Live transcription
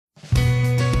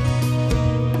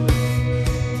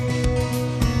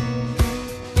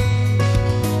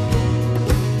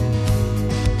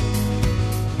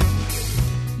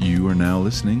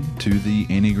listening to the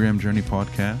Enneagram Journey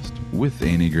podcast with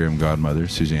Enneagram Godmother,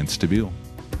 Suzanne Stabile.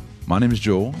 My name is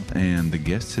Joel, and the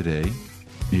guest today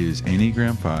is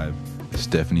Enneagram 5,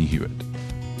 Stephanie Hewitt.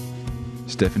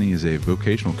 Stephanie is a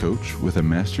vocational coach with a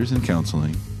master's in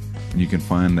counseling, and you can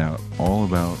find out all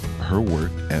about her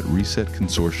work at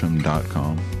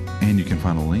resetconsortium.com, and you can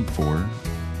find a link for her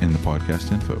in the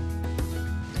podcast info.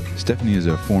 Stephanie is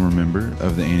a former member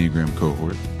of the Enneagram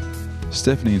cohort.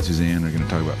 Stephanie and Suzanne are going to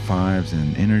talk about fives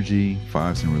and energy,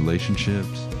 fives and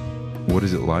relationships. What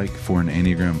is it like for an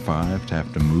Enneagram 5 to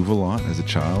have to move a lot as a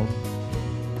child?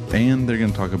 And they're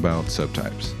going to talk about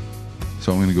subtypes.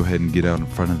 So I'm going to go ahead and get out in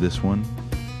front of this one.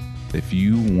 If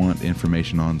you want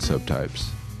information on subtypes,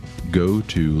 go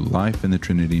to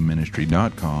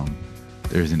lifeinthetrinityministry.com.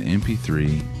 There's an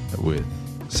MP3 with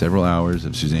several hours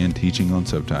of Suzanne teaching on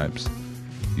subtypes.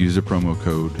 Use the promo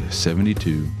code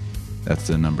 72. That's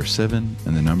the number 7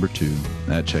 and the number 2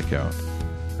 at checkout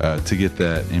to get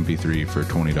that MP3 for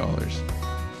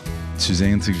 $20.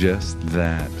 Suzanne suggests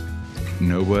that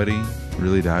nobody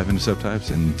really dive into subtypes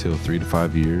until 3 to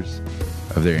 5 years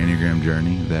of their Enneagram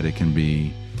journey, that it can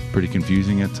be pretty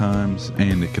confusing at times,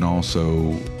 and it can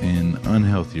also, in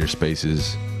unhealthier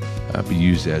spaces, be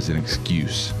used as an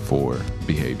excuse for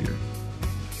behavior.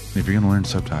 If you're going to learn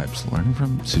subtypes, learn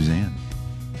from Suzanne.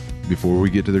 Before we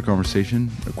get to their conversation,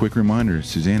 a quick reminder,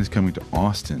 Suzanne is coming to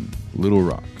Austin, Little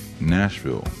Rock,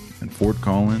 Nashville, and Fort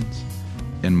Collins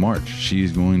in March. She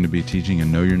is going to be teaching a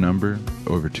Know Your Number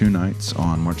over 2 nights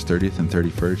on March 30th and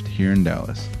 31st here in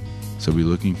Dallas. So be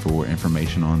looking for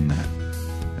information on that.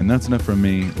 And that's enough from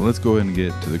me. Let's go ahead and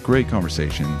get to the great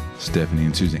conversation, Stephanie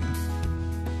and Suzanne.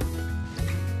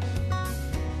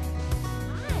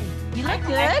 Hi, you look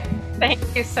good. Thank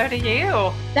you. So do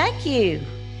you. Thank you.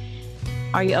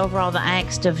 Are you over all the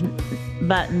angst of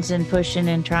buttons and pushing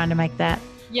and trying to make that?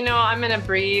 You know, I'm going to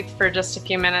breathe for just a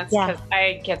few minutes because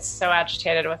I get so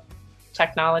agitated with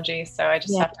technology. So I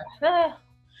just have to.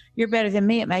 You're better than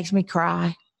me. It makes me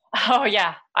cry. Oh,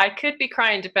 yeah. I could be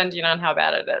crying depending on how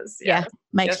bad it is. Yeah.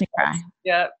 Makes me cry.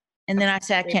 Yep. And then I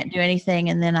say I can't do anything.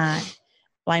 And then I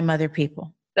blame other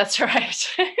people. That's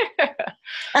right.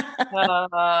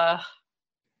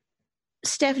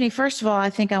 Stephanie, first of all, I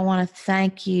think I want to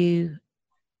thank you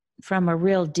from a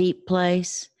real deep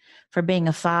place for being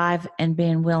a 5 and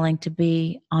being willing to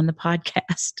be on the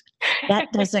podcast.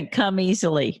 That doesn't come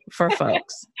easily for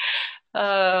folks.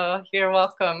 Oh, you're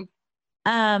welcome.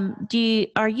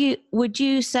 Would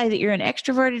you say that you're an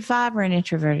extroverted 5 or an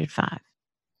introverted 5?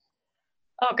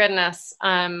 Oh, goodness.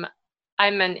 I'm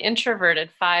an introverted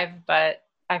 5, but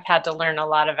I've had to learn a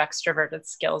lot of extroverted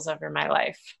skills over my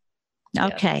life.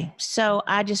 Okay. Yes. So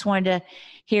I just wanted to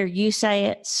hear you say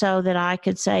it so that I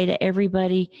could say to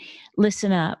everybody,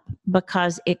 listen up,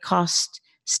 because it cost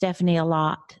Stephanie a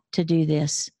lot to do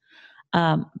this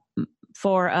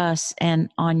for us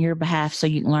and on your behalf so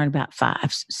you can learn about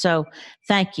 5s. So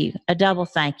thank you. A double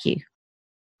thank you.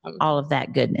 All of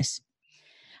that goodness.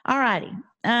 All righty.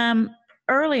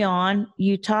 Early on,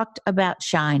 you talked about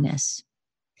shyness.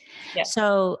 Yes.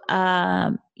 So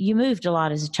you moved a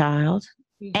lot as a child.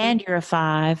 Mm-hmm. And you're a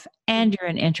 5, and you're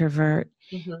an introvert,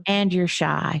 mm-hmm. and you're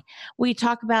shy. Will you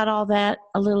talk about all that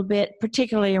a little bit,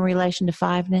 particularly in relation to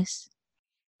 5ness?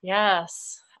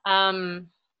 Yes.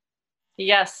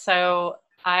 Yes. So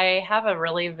I have a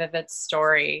really vivid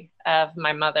story of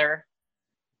my mother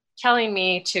telling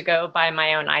me to go buy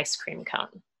my own ice cream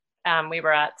cone. We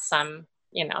were at some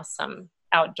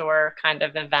outdoor kind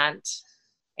of event,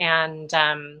 and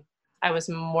I was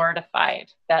mortified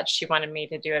that she wanted me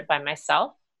to do it by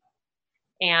myself.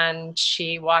 And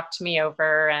she walked me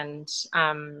over and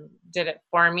did it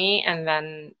for me. And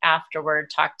then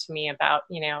afterward talked to me about,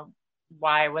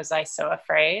 why was I so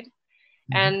afraid?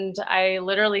 Mm-hmm. And I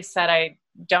literally said, I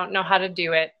don't know how to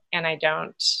do it. And I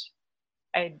don't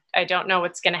know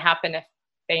what's going to happen if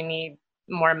they need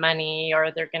more money or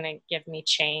they're going to give me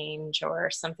change or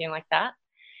something like that.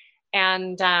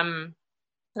 And that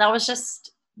was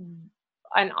just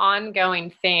an ongoing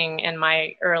thing in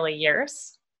my early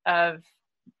years of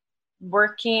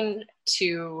working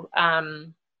to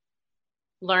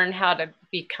learn how to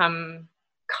become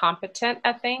competent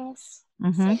at things,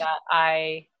 mm-hmm. so that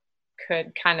I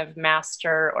could kind of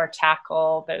master or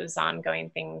tackle those ongoing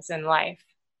things in life.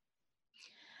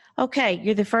 Okay,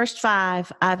 you're the first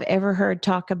 5 I've ever heard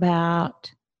talk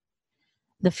about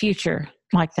the future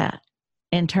like that,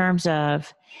 in terms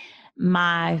of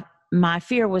my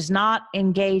fear was not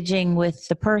engaging with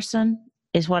the person,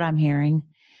 is what I'm hearing,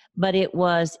 but it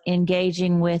was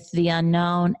engaging with the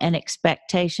unknown and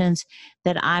expectations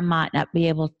that I might not be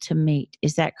able to meet.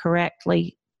 Is that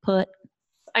correctly put?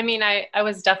 I mean, I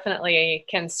was definitely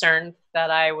concerned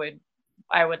that I would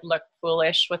look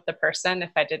foolish with the person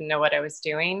if I didn't know what I was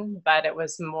doing, but it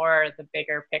was more the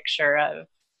bigger picture of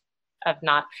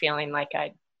not feeling like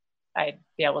I'd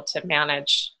be able to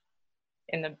manage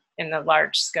in the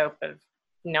large scope of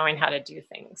knowing how to do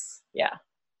things. Yeah.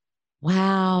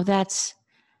 Wow,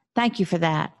 thank you for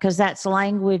that, because that's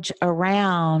language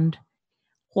around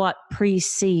what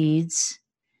precedes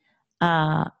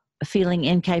uh, feeling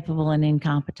incapable and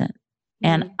incompetent.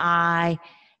 And I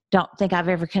don't think I've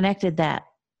ever connected that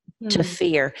to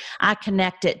fear. I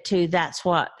connect it to that's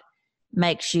what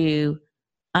makes you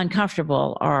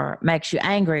uncomfortable or makes you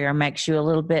angry or makes you a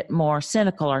little bit more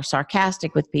cynical or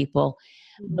sarcastic with people.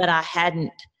 But I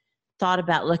hadn't thought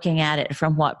about looking at it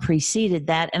from what preceded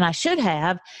that. And I should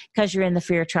have, because you're in the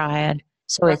fear triad.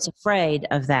 So Right. it's afraid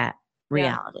of that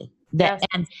reality. Yes,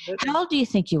 And absolutely. how old do you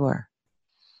think you were?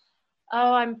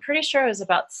 Oh, I'm pretty sure it was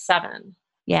about 7.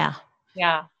 Yeah.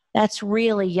 Yeah. That's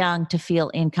really young to feel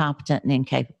incompetent and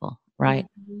incapable, right?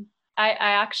 Mm-hmm. I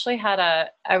actually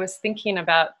I was thinking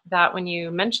about that when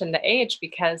you mentioned the age,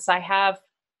 because I have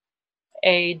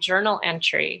a journal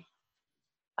entry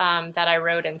that I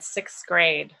wrote in 6th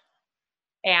grade.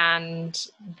 And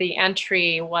the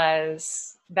entry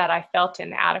was that I felt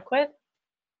inadequate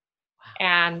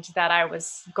and that I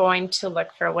was going to look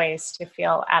for ways to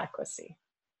feel adequacy.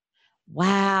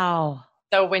 Wow.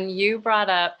 So when you brought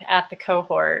up at the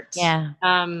cohort, Yeah.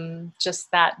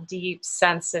 just that deep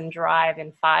sense and drive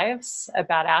in 5s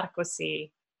about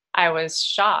adequacy, I was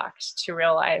shocked to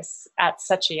realize at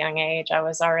such a young age, I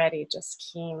was already just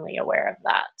keenly aware of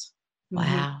that.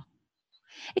 Wow.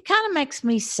 It kind of makes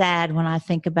me sad when I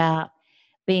think about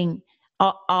being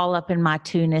all up in my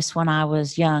 2-ness when I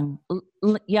was young,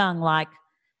 young like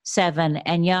 7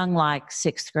 and young like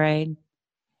 6th grade.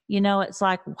 It's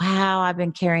like, wow, I've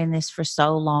been carrying this for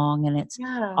so long and it's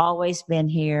Yeah. always been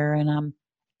here.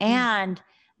 And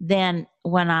then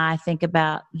when I think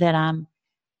about that I'm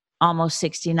almost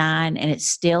 69 and it's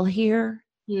still here,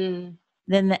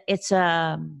 then it's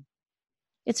a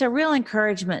real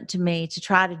encouragement to me to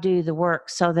try to do the work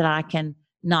so that I can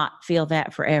not feel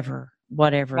that forever,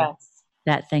 whatever Yes.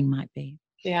 that thing might be.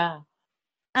 Yeah.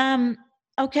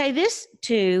 Okay, this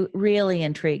too really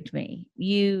intrigued me.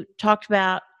 You talked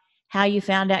about how you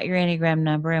found out your Enneagram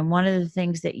number, and one of the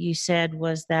things that you said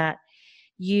was that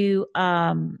you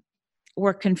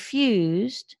were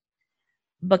confused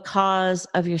because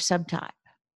of your subtype.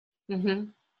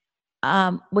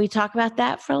 Mm-hmm. We talk about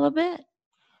that for a little bit?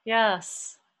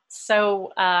 Yes.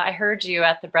 So I heard you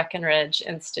at the Breckenridge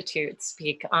Institute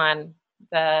speak on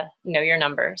the Know Your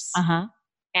Numbers. Uh-huh.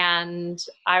 And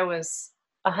I was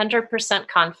 100%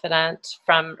 confident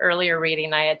from earlier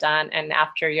reading I had done and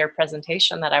after your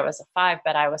presentation that I was a 5,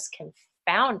 but I was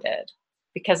confounded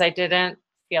because I didn't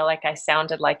feel like I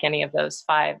sounded like any of those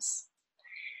 5s.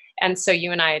 And so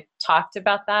you and I talked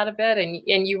about that a bit,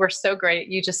 and you were so great.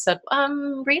 You just said,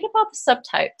 read about the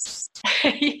subtypes.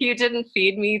 You didn't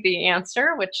feed me the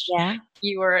answer, which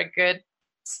you were a good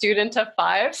student of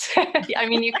 5s. I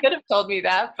mean, you could have told me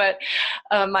that, but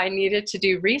I needed to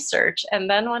do research. And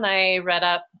then when I read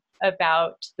up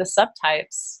about the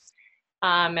subtypes,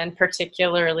 and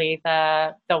particularly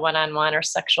the one-on-one or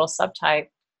sexual subtype,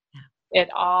 it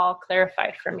all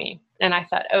clarified for me. And I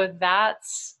thought, oh,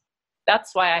 that's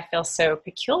why I feel so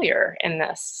peculiar in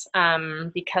this,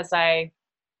 because I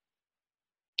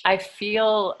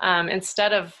feel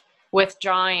instead of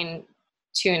withdrawing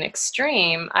to an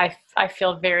extreme, I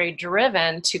feel very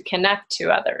driven to connect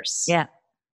to others. Yeah.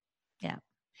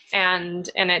 And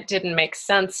it didn't make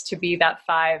sense to be that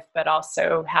 5, but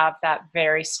also have that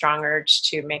very strong urge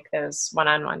to make those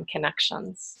one-on-one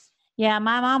connections. Yeah,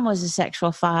 my mom was a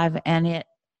sexual 5, and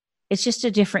it's just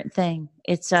a different thing.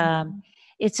 It's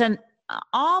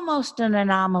almost an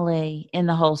anomaly in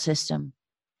the whole system.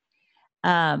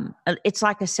 It's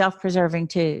like a self-preserving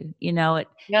too. It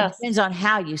depends on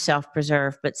how you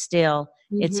self-preserve, but still,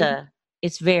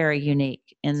 it's very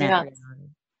unique in that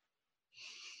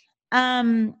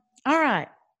regard. All right.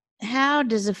 How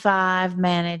does a 5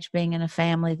 manage being in a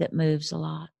family that moves a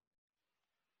lot?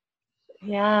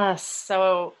 Yeah.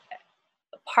 So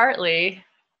partly,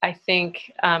 I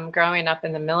think growing up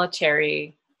in the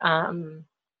military, I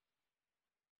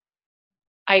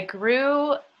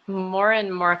grew more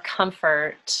and more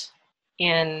comfort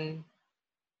in,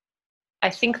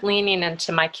 I think, leaning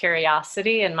into my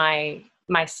curiosity and my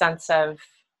sense of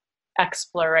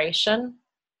exploration.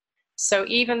 So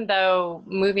even though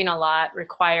moving a lot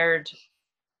required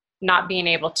not being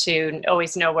able to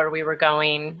always know where we were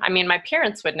going, I mean, my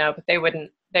parents would know, but they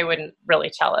wouldn't really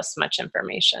tell us much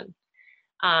information.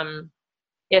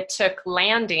 it took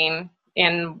landing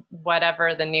in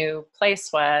whatever the new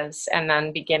place was and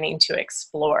then beginning to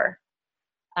explore.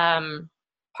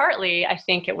 Partly, I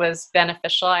think it was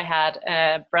beneficial. I had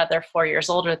a brother 4 years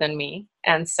older than me,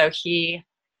 and so he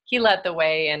led the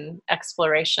way in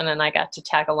exploration, and I got to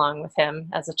tag along with him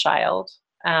as a child.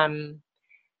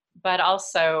 But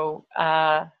also,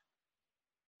 I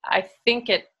think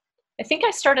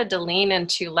I started to lean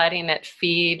into letting it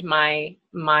feed my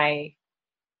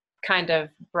kind of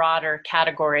broader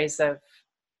categories of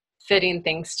fitting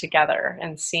things together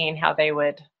and seeing how they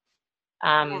would,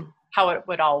 how it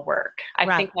would all work.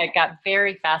 I think I got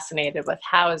very fascinated with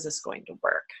how is this going to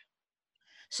work.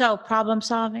 So problem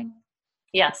solving?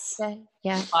 Yes. Okay.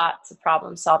 Yeah. Lots of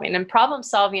problem solving and problem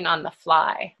solving on the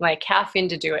fly, like having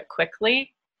to do it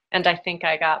quickly. And I think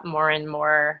I got more and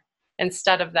more,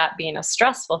 instead of that being a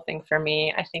stressful thing for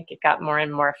me, I think it got more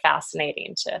and more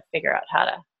fascinating to figure out how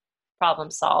to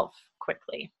problem solve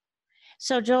quickly.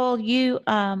 So Joel, you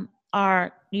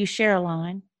share a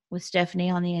line with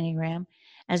Stephanie on the Enneagram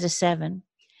as a 7,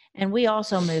 and we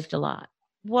also moved a lot.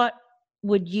 What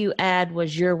would you add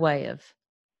was your way of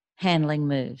handling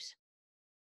moves?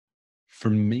 For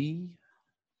me,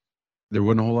 there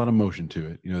wasn't a whole lot of emotion to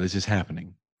it. This is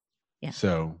happening. Yeah.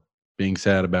 So being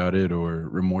sad about it or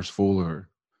remorseful or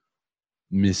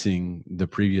missing the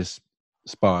previous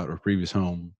spot or previous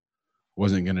home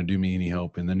wasn't going to do me any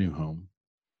help in the new home.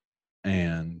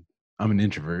 And I'm an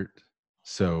introvert,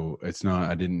 so it's not,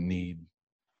 I didn't need,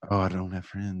 I don't have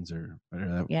friends or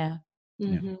whatever. Yeah.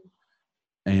 Mm-hmm.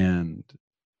 And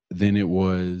then it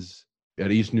was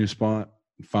at each new spot,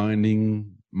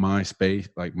 finding my space,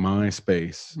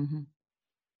 Mm-hmm.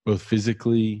 both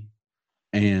physically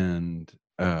and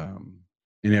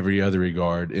in every other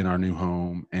regard in our new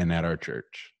home and at our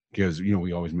church. Because,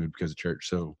 we always moved because of church.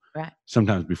 So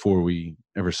sometimes before we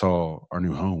ever saw our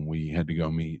new home, we had to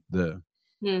go meet the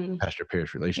Pastor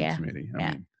Parish Relations Committee.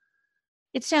 I mean,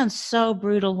 it sounds so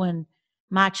brutal when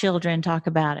my children talk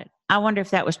about it. I wonder if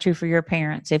that was true for your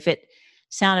parents, if it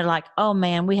sounded like, oh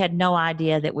man, we had no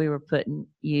idea that we were putting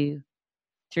you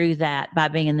through that by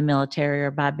being in the military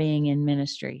or by being in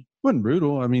ministry. It wasn't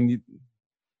brutal. I mean,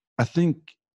 I think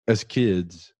as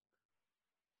kids,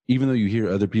 even though you hear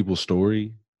other people's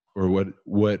story or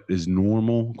what is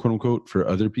normal, quote unquote, for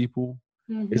other people,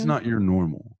 it's not your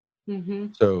normal. Mm-hmm.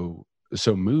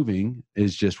 So moving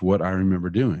is just what I remember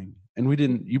doing.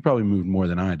 And you probably moved more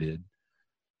than I did,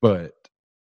 but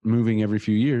moving every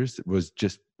few years was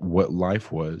just what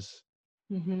life was.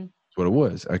 Mm-hmm. It's what it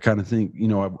was. I kind of think,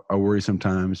 I worry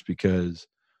sometimes because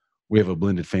we have a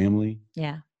blended family.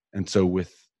 Yeah. And so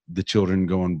with the children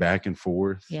going back and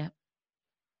forth,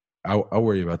 I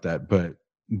worry about that, but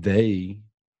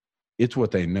it's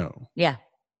what they know. Yeah.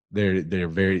 We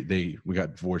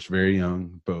got divorced very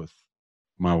young, both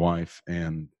my wife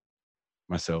and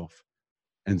myself.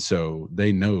 And so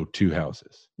they know 2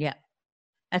 houses. Yeah.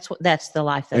 That's the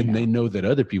life they know. They know that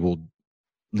other people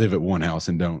live at one house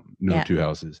and don't know 2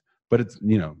 houses. But it's,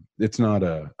 it's not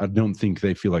I don't think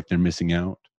they feel like they're missing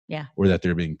out. Yeah. Or that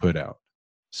they're being put out.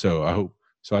 So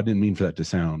I didn't mean for that to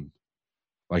sound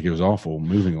like it was awful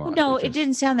moving a lot. No, it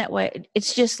didn't sound that way.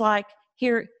 It's just like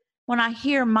when I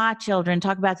hear my children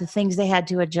talk about the things they had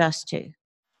to adjust to.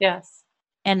 Yes.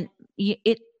 And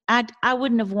I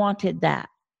wouldn't have wanted that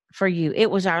for you. It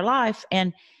was our life.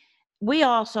 And we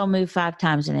also moved 5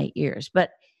 times in 8 years,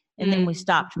 and then we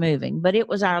stopped moving, but it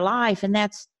was our life, and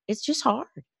it's just hard.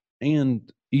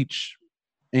 And each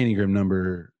Enneagram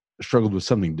number struggled with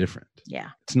something different. Yeah.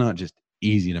 It's not just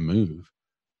easy to move.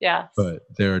 Yeah. But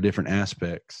there are different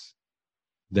aspects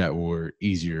that were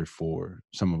easier for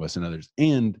some of us and others.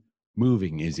 And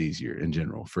moving is easier in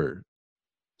general for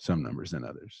some numbers than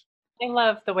others. I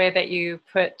love the way that you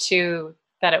put too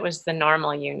that it was the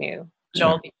normal you knew,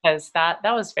 Joel, because that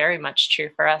was very much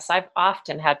true for us. I've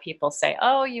often had people say,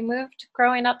 oh, you moved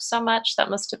growing up so much.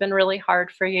 That must have been really hard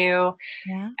for you.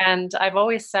 Yeah. And I've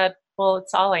always said, well,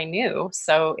 it's all I knew.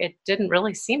 So it didn't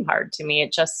really seem hard to me.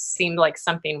 It just seemed like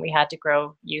something we had to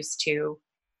grow used to.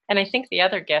 And I think the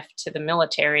other gift to the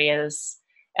military is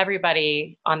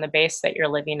everybody on the base that you're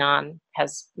living on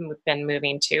has been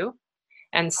moving to.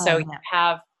 And so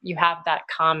you have that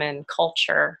common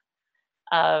culture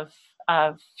of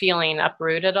feeling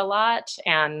uprooted a lot.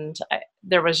 And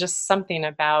there was just something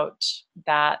about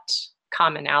that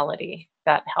commonality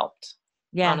that helped.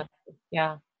 Yeah. Honestly.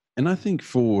 Yeah. And I think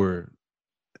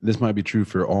this might be true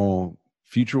for all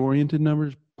future-oriented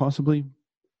numbers, possibly.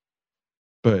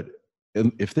 But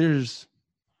if there's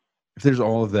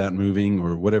all of that moving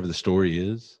or whatever the story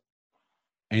is,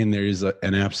 and there is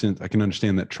an absence, I can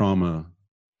understand that trauma,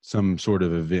 some sort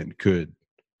of event could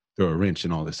throw a wrench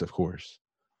in all this, of course.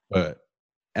 But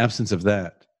absence of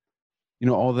that,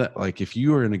 all that, like if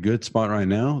you are in a good spot right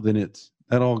now, then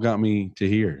that all got me to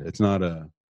here. It's not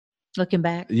Looking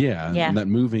back. yeah. Yeah. That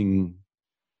moving,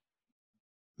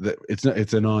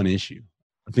 it's a non-issue.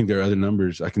 I think there are other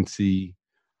numbers I can see,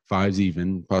 5s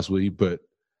even possibly, but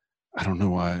I don't know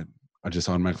why I just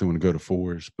automatically want to go to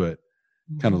 4s. But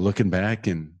kind of looking back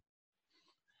and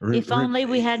if only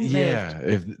we hadn't moved.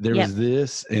 If there was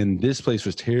this, and this place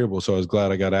was terrible, so I was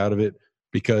glad I got out of it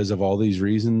because of all these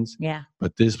reasons. Yeah.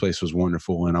 But this place was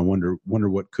wonderful, and I wonder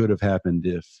what could have happened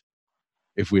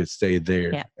if we had stayed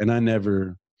there. Yeah. And I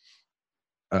never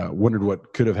wondered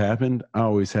what could have happened. I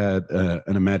always had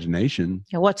an imagination.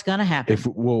 Yeah, what's going to happen?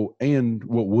 And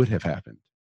what would have happened.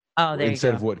 Oh, there Instead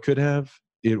you go. of what could have,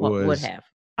 what would have.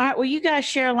 All right. Well, you guys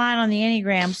share a line on the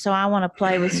Enneagram, so I want to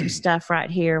play with some stuff right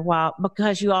here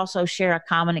because you also share a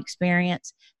common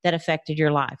experience that affected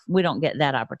your life. We don't get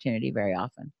that opportunity very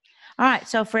often. All right.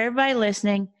 So for everybody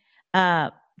listening,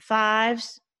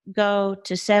 5s go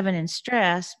to 7 in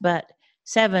stress, but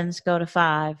 7s go to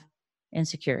 5 in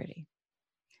security.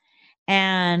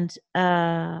 And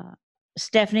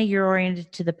Stephanie, you're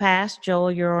oriented to the past.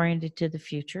 Joel, you're oriented to the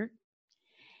future.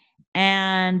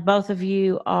 And both of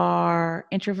you are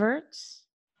introverts.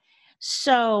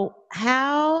 So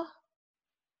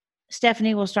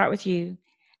Stephanie, we'll start with you.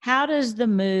 How does the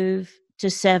move to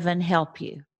 7 help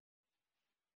you?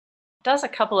 It does a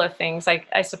couple of things.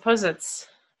 I suppose it's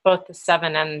both the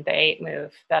 7 and the 8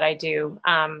 move that I do.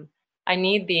 I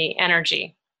need the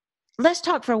energy. Let's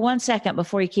talk for 1 second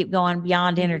before you keep going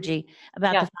beyond energy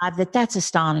about the 5. That's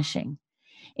astonishing.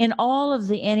 In all of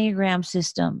the Enneagram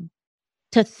system,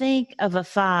 to think of a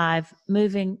 5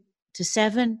 moving to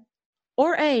 7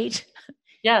 or 8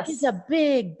 is a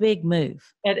big, big move.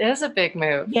 It is a big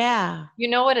move. Yeah. You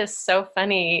know what is so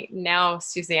funny now,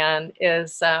 Suzanne,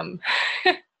 is I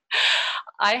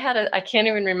can't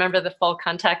even remember the full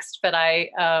context, but I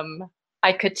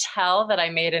could tell that I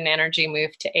made an energy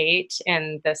move to 8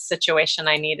 in the situation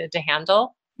I needed to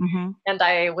handle. Mm-hmm. And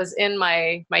I was in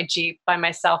my Jeep by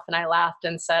myself, and I laughed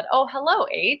and said, "Oh, hello,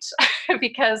 8,"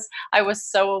 because I was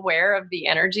so aware of the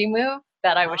energy move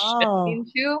that I was shifting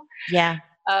to. Yeah.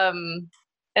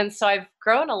 And so I've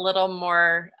grown a little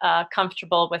more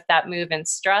comfortable with that move in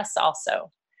stress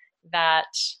also, that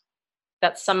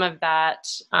some of that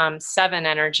 7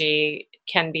 energy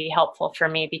can be helpful for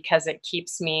me because it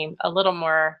keeps me a little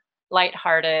more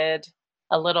lighthearted,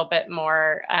 a little bit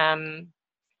more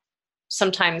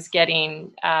sometimes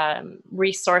getting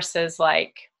resources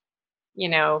like,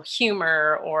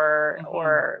 humor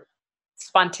or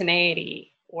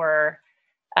spontaneity or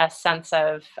a sense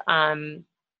of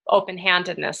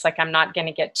open-handedness. Like I'm not going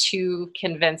to get too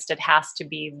convinced it has to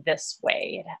be this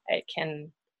way. It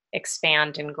can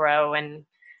expand and grow, and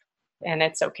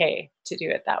it's okay to do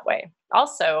it that way.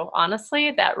 Also,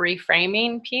 honestly, that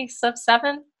reframing piece of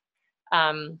 7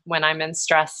 when I'm in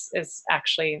stress is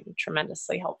actually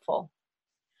tremendously helpful.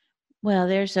 Well,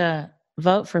 there's a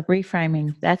vote for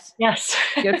reframing. That's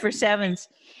good for 7s.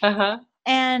 Uh-huh.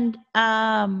 And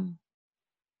have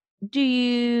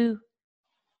you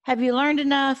learned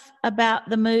enough about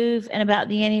the move and about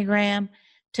the Enneagram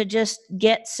to just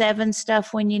get 7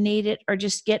 stuff when you need it, or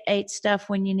just get 8 stuff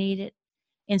when you need it,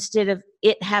 instead of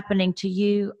it happening to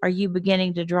you? Are you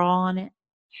beginning to draw on it?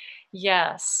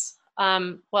 Yes.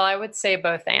 Well, I would say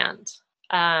both and.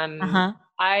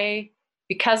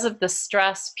 Because of the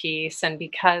stress piece, and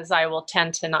because I will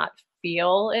tend to not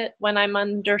feel it when I'm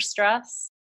under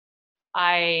stress,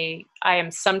 I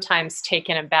am sometimes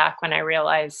taken aback when I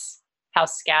realize how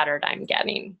scattered I'm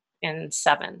getting in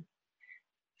 7.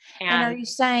 And are you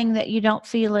saying that you don't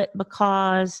feel it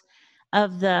because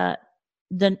of the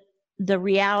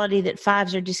reality that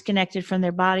 5s are disconnected from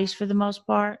their bodies for the most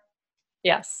part?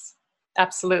 Yes,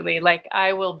 absolutely. Like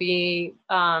I will be,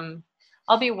 I'll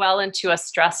be well into a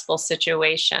stressful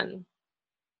situation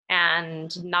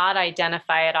and not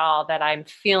identify at all that I'm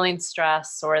feeling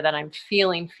stress or that I'm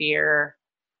feeling fear.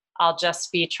 I'll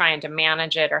just be trying to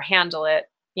manage it or handle it,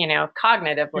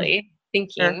 cognitively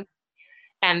thinking. Sure.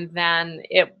 And then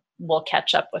it will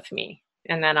catch up with me.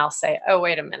 And then I'll say, oh,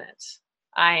 wait a minute.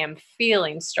 I am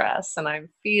feeling stress and I'm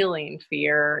feeling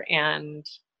fear, and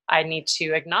I need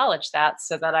to acknowledge that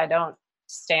so that I don't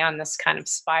stay on this kind of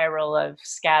spiral of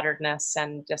scatteredness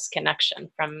and disconnection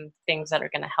from things that are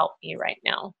going to help me right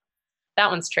now. That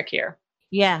one's trickier.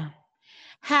 Yeah.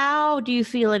 How do you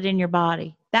feel it in your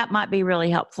body? That might be really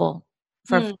helpful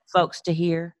for folks to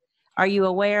hear. Are you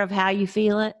aware of how you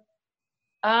feel it?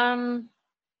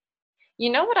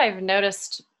 What I've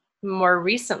noticed more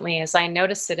recently is I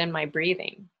notice it in my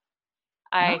breathing.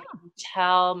 I Oh, can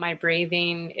tell my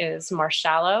breathing is more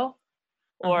shallow,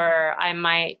 uh-huh. or I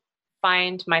might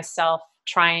find myself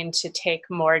trying to take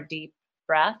more deep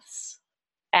breaths.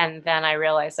 And then I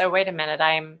realize, oh, wait a minute,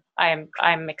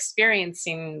 I'm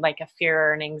experiencing like a fear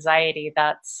or an anxiety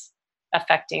that's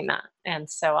affecting that. And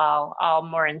so I'll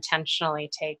more intentionally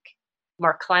take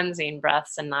more cleansing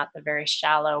breaths and not the very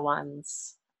shallow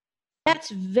ones. That's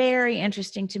very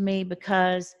interesting to me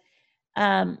because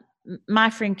my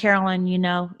friend Carolyn,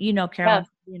 Carolyn Yes,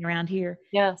 being around here,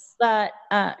 yes. but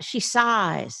she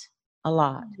sighs a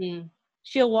lot. Mhm.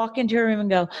 She'll walk into her room and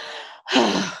go,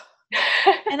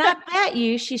 and I bet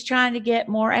you she's trying to get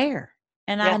more air.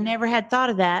 And Yeah, I never had thought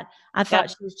of that. I yeah, thought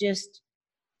she was just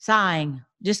sighing,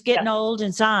 just getting yeah, old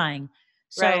and sighing.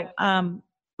 right. So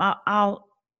I'll I'll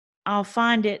I'll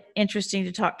find it interesting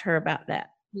to talk to her about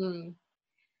that. Mm.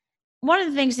 One of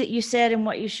the things that you said and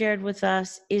what you shared with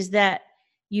us is that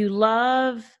you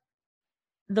love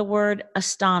the word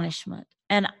astonishment.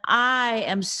 And I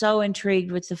am so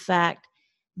intrigued with the fact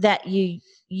that you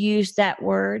use that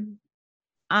word.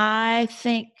 I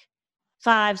think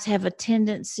fives have a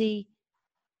tendency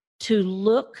to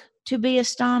look to be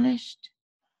astonished,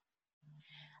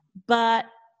 but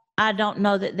I don't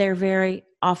know that there very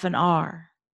often are.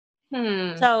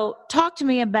 Hmm. So, talk to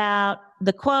me about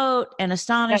the quote and Yeah,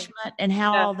 astonishment and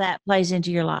how yeah. all that plays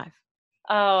into your life.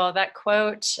 Oh, that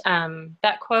quote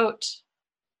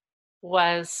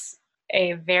was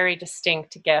a very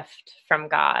distinct gift from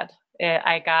God.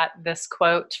 I got this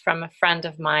quote from a friend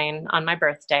of mine on my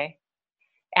birthday,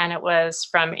 and it was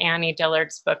from Annie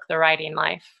Dillard's book, The Writing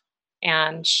Life.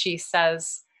 And she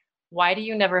says, "Why do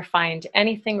you never find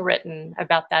anything written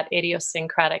about that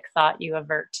idiosyncratic thought you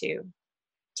avert to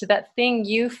that thing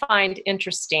you find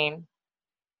interesting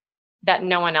that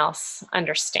no one else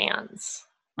understands?"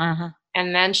 Uh-huh.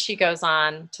 And then she goes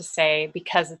on to say,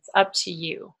 "Because it's up to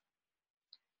you."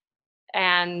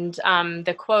 And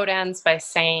the quote ends by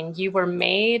saying, "You were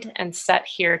made and set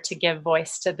here to give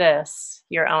voice to this,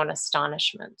 your own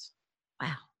astonishment."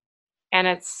 Wow. And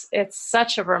it's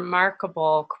such a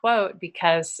remarkable quote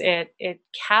because it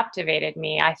captivated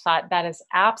me. I thought that is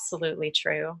absolutely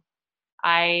true.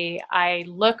 I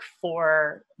look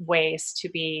for ways to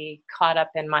be caught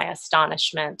up in my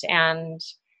astonishment, and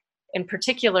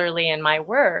particularly in my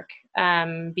work,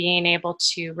 being able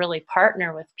to really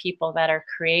partner with people that are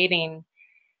creating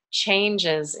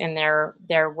changes in their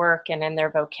work and in their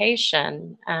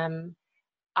vocation.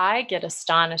 I get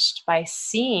astonished by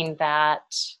seeing that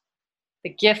the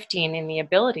gifting and the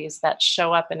abilities that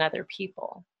show up in other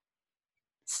people.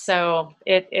 So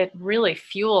it really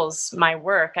fuels my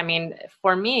work. I mean,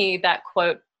 for me, that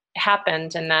quote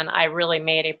happened, and then I really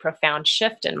made a profound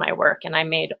shift in my work, and I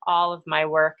made all of my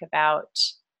work about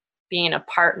being a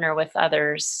partner with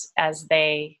others as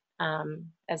they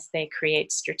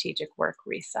create strategic work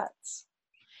resets.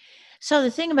 So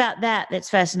the thing about that that's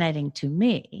fascinating to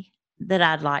me that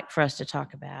I'd like for us to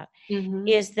talk about Hmm.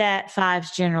 is that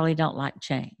fives generally don't like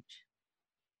change.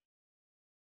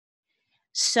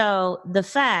 So the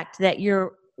fact that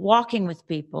you're walking with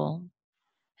people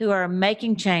who are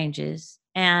making changes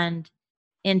and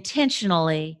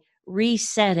intentionally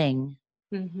resetting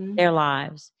Hmm. their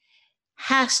lives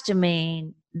has to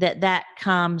mean that that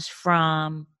comes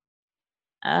from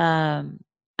um,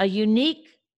 a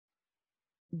unique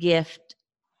gift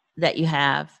that you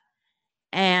have.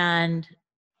 And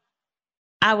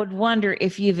I would wonder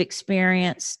if you've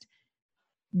experienced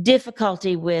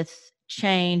difficulty with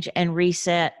change and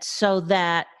reset so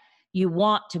that you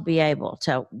want to be able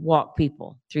to walk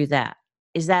people through that.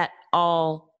 Is that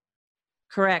all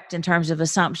correct in terms of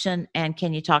assumption? And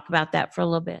can you talk about that for a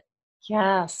little bit?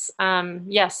 Yes,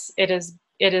 yes, it is.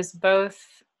 It is both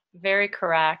very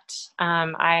correct.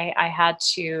 I had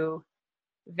to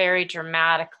very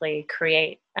dramatically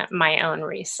create my own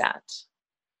reset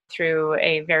through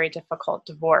a very difficult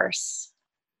divorce.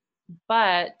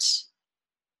 But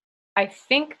I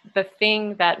think the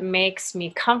thing that makes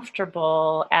me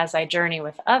comfortable as I journey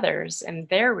with others in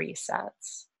their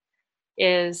resets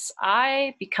is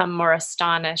I become more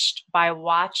astonished by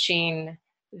watching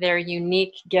their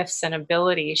unique gifts and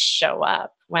abilities show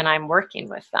up when I'm working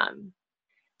with them.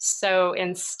 So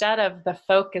instead of the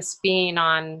focus being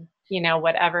on,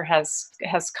 whatever has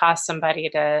caused somebody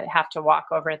to have to walk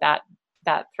over that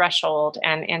threshold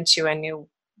and into a new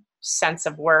sense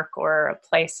of work or a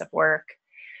place of work,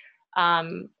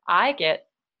 I get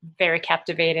very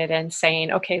captivated in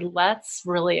saying, okay, let's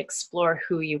really explore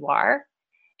who you are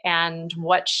and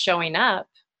what's showing up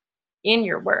in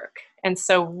your work. And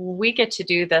so we get to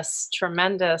do this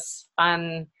tremendous,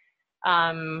 fun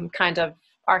kind of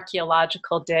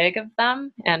archaeological dig of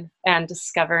them and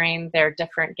discovering their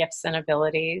different gifts and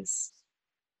abilities.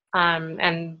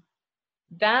 And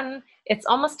then it's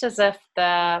almost as if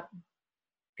the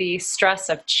stress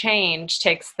of change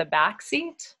takes the back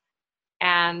seat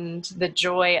and the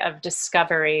joy of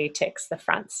discovery takes the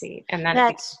front seat, and then it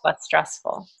becomes less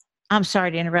stressful. I'm sorry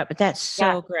to interrupt, but that's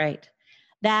so great.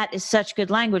 That is such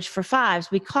good language for fives,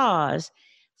 because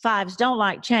fives don't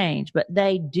like change, but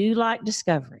they do like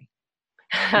discovery.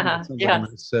 Sounds like a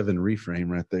nice 7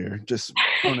 reframe right there. Just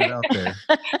throwing it out there.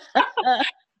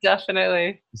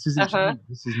 Definitely. This isn't change.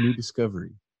 This is new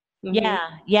discovery.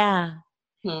 Mm-hmm. Yeah.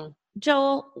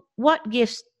 Joel, what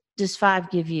gifts does 5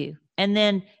 give you? And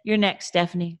then you're next,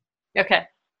 Stephanie. Okay.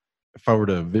 If I were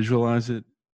to visualize it,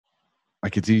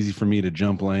 like, it's easy for me to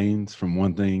jump lanes from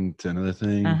one thing to another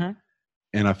thing.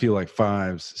 And I feel like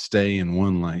 5s stay in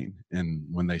one lane. And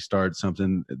when they start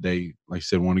something, they, like I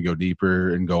said, want to go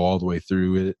deeper and go all the way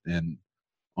through it and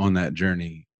on that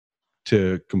journey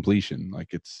to completion. Like,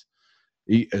 it's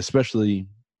especially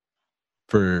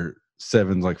for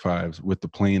 7s like 5s with the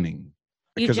planning.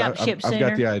 Because I've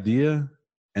got the idea,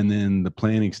 and then the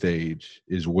planning stage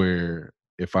is where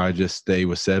if I just stay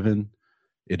with 7,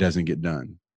 it doesn't get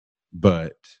done.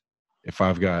 But if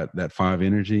I've got that 5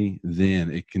 energy, then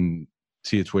it can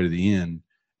see its way to the end.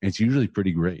 And it's usually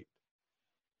pretty great.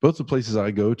 Both the places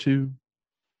I go to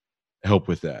help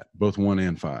with that, both 1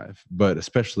 and 5. But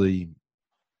especially,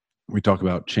 we talk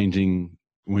about changing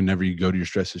whenever you go to your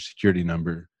stress or security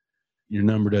number. Your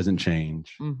number doesn't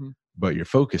change, but your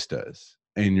focus does.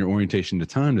 And your orientation to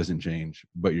time doesn't change,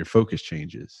 but your focus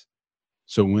changes.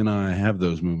 So when I have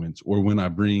those moments, or when I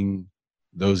bring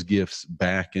those gifts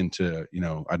back into,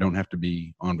 I don't have to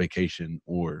be on vacation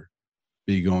or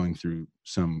be going through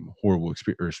some horrible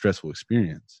or stressful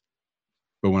experience.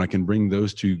 But when I can bring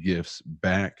those 2 gifts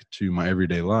back to my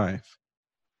everyday life,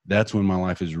 that's when my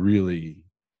life is really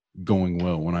going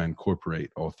well, when I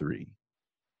incorporate all 3.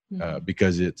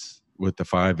 Because it's, with the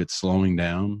 5, it's slowing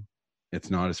down. It's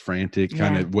not as frantic,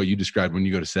 kind of what you described when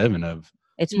you go to 7 of.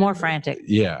 It's more frantic.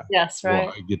 Yeah. Yes, right.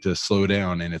 Well, I get to slow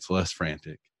down and it's less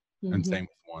frantic. And same with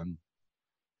 1.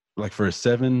 Like for a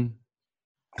 7,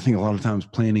 I think a lot of times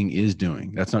planning is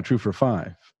doing. That's not true for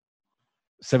 5.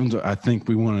 7s, I think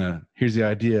we want to, here's the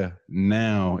idea.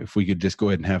 Now, if we could just go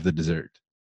ahead and have the dessert,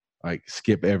 like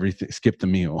skip everything, skip the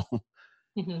meal.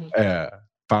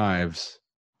 5s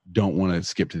don't want to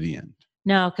skip to the end.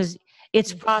 No, because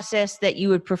it's process that you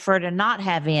would prefer to not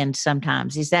have end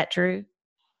sometimes. Is that true?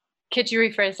 Could you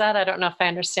rephrase that? I don't know if I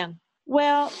understand.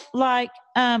 Well, like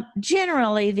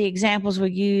generally the examples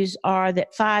we use are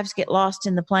that 5s get lost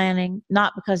in the planning,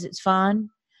 not because it's fun,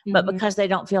 but because they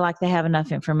don't feel like they have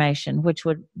enough information, which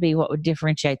would be what would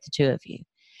differentiate the 2 of you.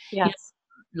 Yes.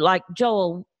 Like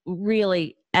Joel,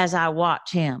 really, as I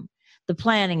watch him, the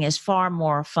planning is far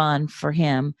more fun for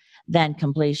him than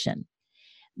completion.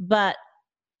 But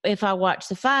if I watch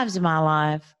the 5s in my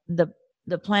life, the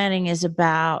planning is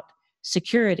about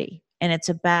security, and it's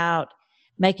about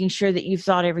making sure that you've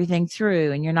thought everything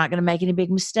through and you're not going to make any big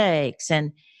mistakes,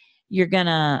 and you're going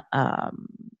to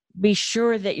be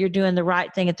sure that you're doing the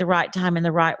right thing at the right time in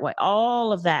the right way.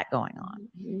 All of that going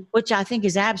on, which I think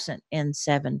is absent in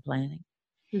 7 planning.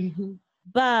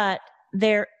 But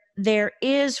there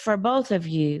is, for both of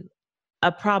you,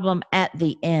 a problem at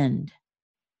the end.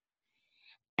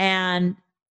 And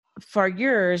for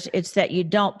yours, it's that you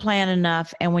don't plan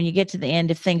enough. And when you get to the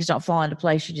end, if things don't fall into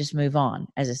place, you just move on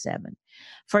as a 7.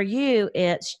 For you,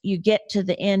 it's you get to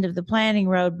the end of the planning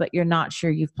road, but you're not sure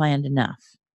you've planned enough.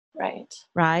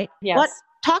 Right? Yes.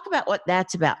 Talk about what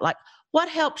that's about. Like, what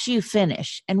helps you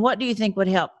finish? And what do you think would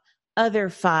help other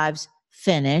 5s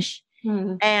finish?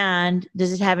 And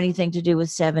does it have anything to do with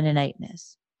 7 and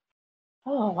 8ness?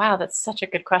 Oh, wow. That's such a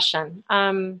good question.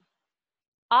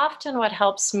 Often what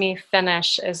helps me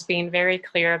finish is being very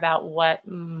clear about what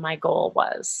my goal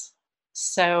was.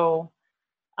 So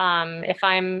if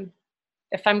I'm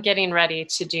getting ready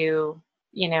to do,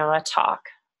 a talk,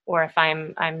 or if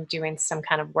I'm doing some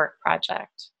kind of work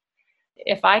project,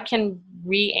 if I can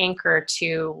re-anchor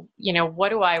to, what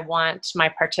do I want my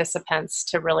participants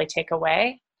to really take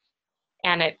away,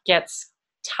 and it gets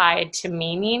tied to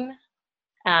meaning,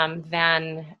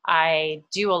 then I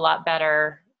do a lot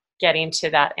better getting to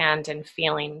that end and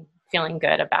feeling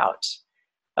good about,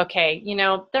 okay,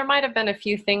 there might have been a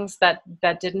few things that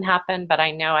didn't happen, but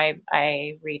I know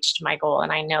I reached my goal,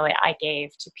 and I know I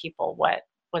gave to people what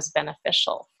was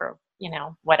beneficial for,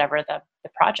 whatever the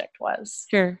project was.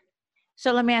 Sure.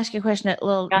 So let me ask you a question,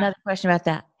 another question about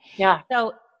that. Yeah.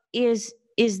 So is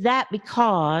that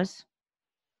because,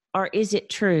 or is it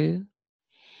true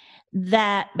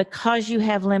that because you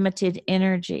have limited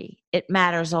energy, it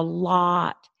matters a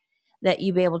lot that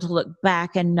you be able to look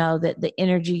back and know that the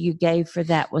energy you gave for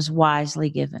that was wisely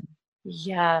given.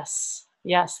 Yes.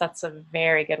 Yes, that's a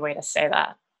very good way to say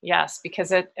that. Yes,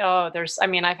 because I've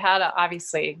had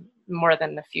obviously more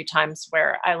than a few times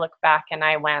where I look back and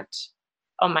I went,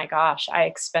 oh my gosh, I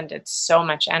expended so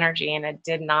much energy and it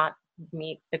did not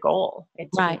meet the goal. It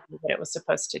didn't Right. do what it was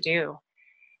supposed to do.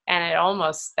 And it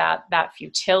almost that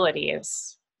futility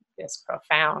is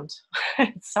profound.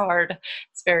 It's hard.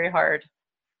 It's very hard.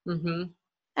 Hmm.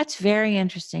 That's very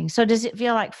interesting. So does it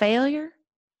feel like failure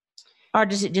or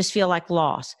does it just feel like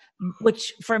loss?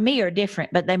 Which for me are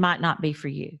different, but they might not be for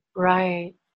you.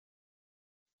 Right.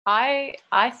 I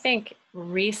think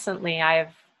recently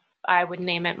I would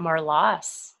name it more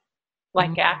loss,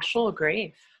 like Mhm. actual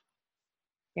grief.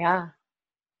 Yeah.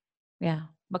 Yeah.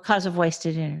 Because of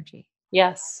wasted energy.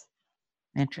 Yes.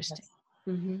 Interesting.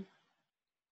 Yes. Hmm.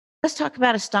 Let's talk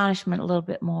about astonishment a little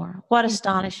bit more. What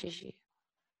astonishes you?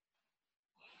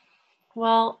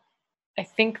 Well, I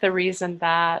think the reason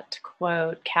that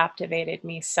quote captivated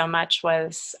me so much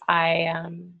was I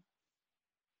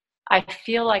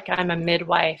feel like I'm a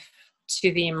midwife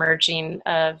to the emerging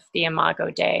of the Imago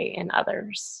Dei in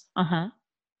others. Uh-huh.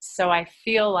 So I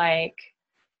feel like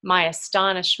my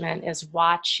astonishment is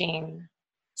watching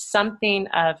something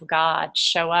of God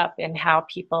show up in how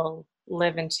people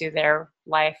live into their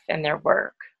life and their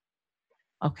work.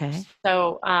 Okay.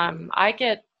 So I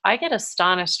get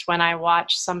astonished when I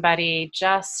watch somebody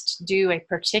just do a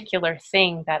particular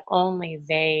thing that only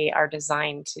they are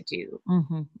designed to do,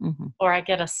 Mm-hmm. Mm-hmm. or I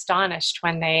get astonished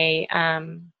when they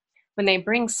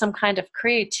bring some kind of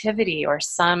creativity or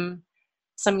some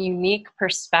unique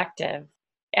perspective,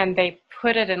 and they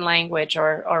put it in language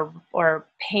or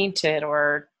paint it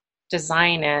or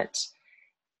design it,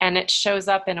 and it shows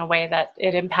up in a way that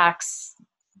it impacts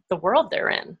the world they're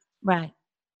in. Right.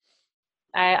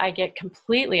 I get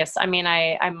completely,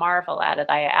 I marvel at it.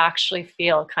 I actually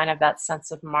feel kind of that sense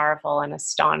of marvel and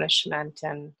astonishment.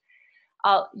 And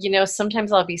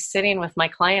sometimes I'll be sitting with my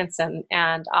clients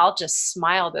and I'll just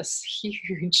smile this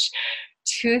huge,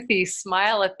 toothy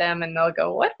smile at them, and they'll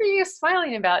go, "What are you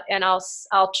smiling about?" And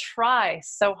I'll try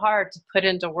so hard to put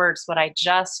into words what I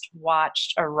just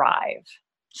watched arrive.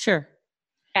 Sure.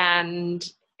 And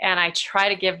I try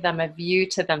to give them a view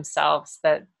to themselves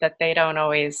that they don't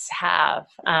always have,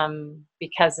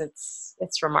 because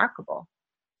it's remarkable.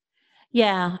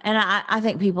 Yeah. And I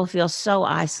think people feel so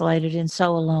isolated and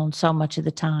so alone so much of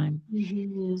the time.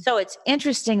 Mhm. So it's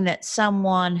interesting that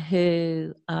someone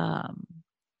who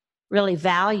really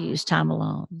values time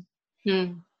alone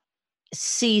Hmm.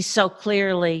 sees so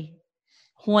clearly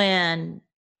when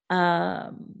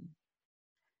um,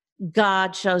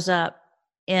 God shows up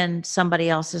in somebody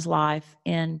else's life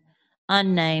in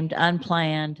unnamed,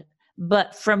 unplanned,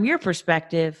 but from your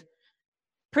perspective,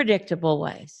 predictable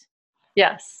ways.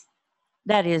 Yes.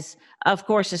 That is, of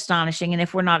course, astonishing. And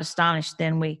if we're not astonished,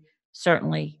 then we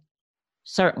certainly,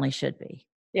 certainly should be.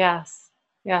 Yes.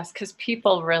 Yes. Because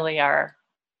people really are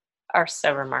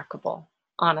so remarkable.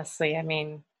 Honestly,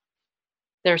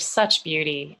 there's such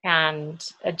beauty and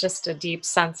just a deep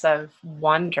sense of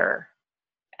wonder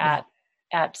Yeah.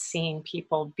 at seeing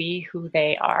people be who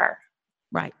they are.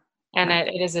 Right. And Right.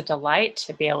 it is a delight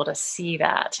to be able to see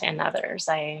that in others.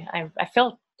 I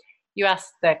feel you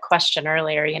asked the question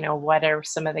earlier, what are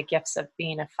some of the gifts of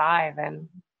being a five? And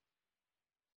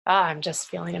I'm just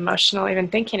feeling emotional even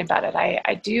thinking about it.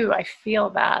 I do. I feel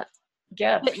that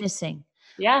gift. Witnessing.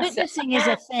 Yes. Witnessing is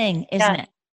a thing, isn't Yes. it?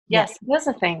 Yes. Yes. It is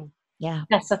a thing. Yeah.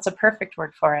 Yes. That's a perfect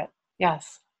word for it.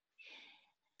 Yes.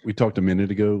 We talked a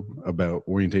minute ago about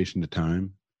orientation to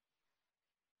time.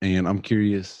 And I'm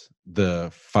curious, the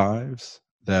fives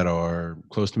that are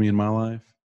close to me in my life,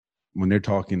 when they're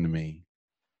talking to me,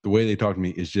 the way they talk to me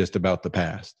is just about the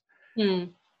past. Hmm.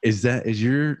 Is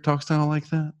your talk style like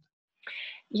that?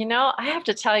 I have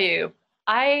to tell you,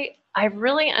 I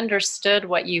really understood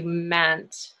what you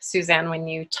meant, Suzanne, when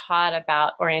you taught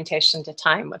about orientation to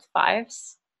time with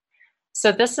fives.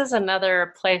 So this is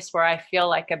another place where I feel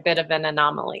like a bit of an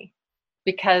anomaly,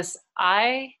 because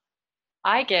I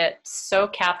get so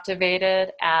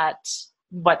captivated at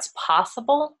what's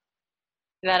possible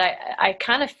that I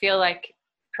kind of feel like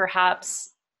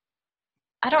perhaps,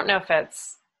 I don't know if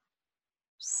it's,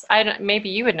 I don't, maybe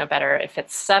you would know better if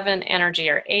it's seven energy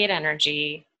or eight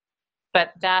energy,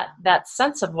 but that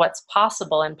sense of what's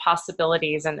possible and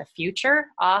possibilities in the future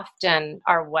often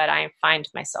are what I find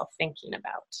myself thinking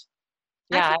about.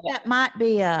 I Yeah. think that might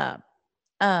be a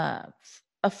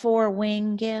four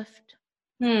wing gift.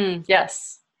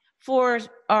 Yes. Fours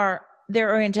are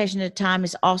their orientation to time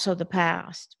is also the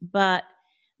past, but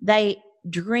they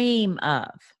dream of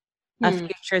a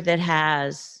future that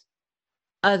has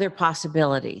other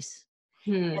possibilities.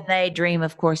 And they dream,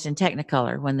 of course, in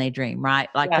Technicolor when they dream, right?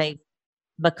 Like Yeah.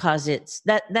 because it's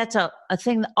that's a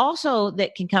thing that also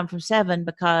that can come from 7,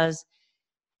 because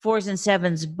 4s and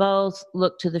 7s both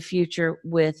look to the future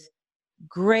with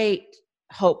great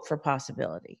hope for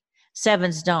possibility.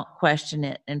 7s don't question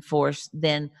it, and 4s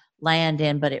then land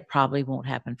in, but it probably won't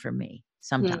happen for me.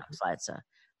 Sometimes that's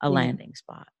a landing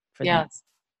spot for them. Yes.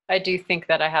 I do think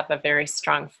that I have a very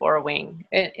strong 4 wing.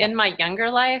 In my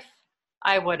younger life,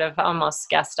 I would have almost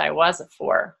guessed I was a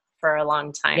 4 for a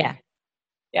long time. Yeah.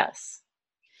 Yes.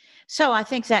 So I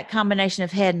think that combination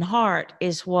of head and heart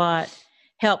is what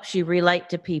helps you relate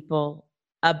to people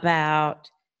about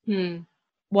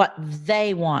what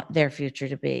they want their future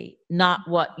to be, not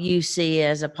what you see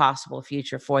as a possible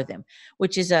future for them,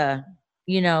 which is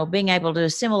being able to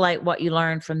assimilate what you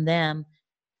learn from them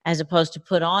as opposed to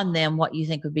put on them what you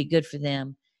think would be good for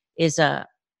them is a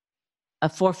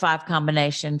 4-5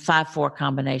 combination, 5-4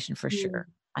 combination for sure.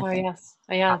 I think. Yes.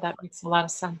 Yeah, that makes a lot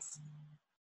of sense.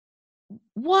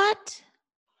 What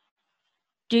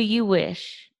do you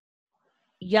wish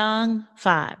young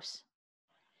 5s,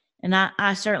 and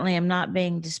I certainly am not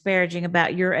being disparaging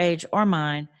about your age or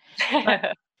mine,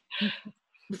 but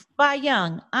by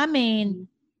young, I mean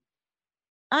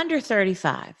under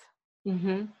 35,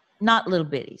 not little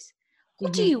bitties.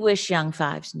 What do you wish young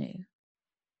 5s knew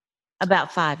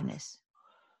about 5ness?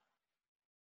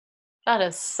 That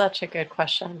is such a good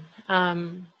question.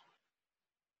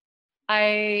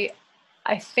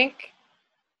 I think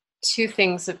 2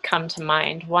 things have come to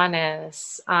mind. One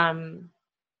is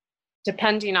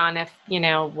depending on if,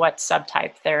 what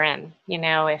subtype they're in,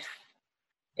 if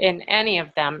in any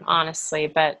of them, honestly,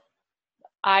 but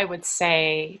I would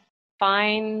say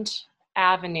find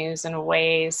avenues and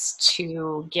ways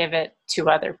to give it to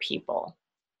other people.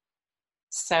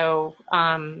 So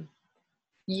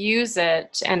use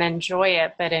it and enjoy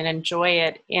it, but enjoy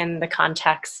it in the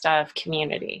context of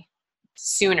community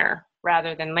sooner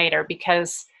rather than later,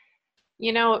 because,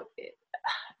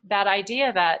 that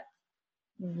idea that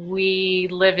we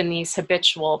live in these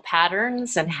habitual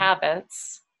patterns and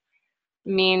habits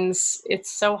means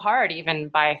it's so hard even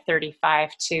by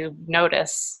 35 to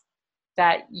notice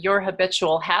that your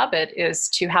habitual habit is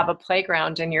to have a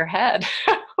playground in your head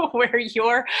where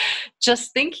you're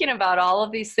just thinking about all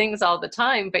of these things all the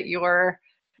time, but you're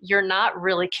not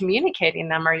really communicating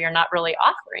them, or you're not really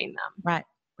offering them. Right.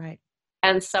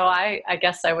 And so I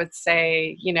guess I would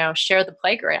say, share the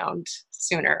playground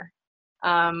sooner.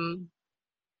 And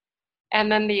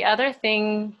then the other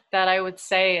thing that I would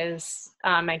say is,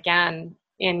 again,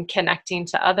 in connecting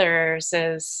to others,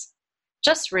 is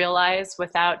just realize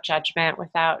without judgment,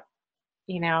 without,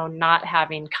 not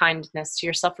having kindness to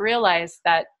yourself, realize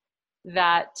that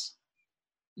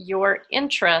your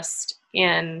interest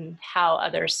in how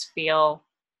others feel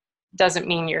doesn't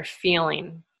mean you're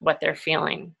feeling what they're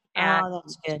feeling. And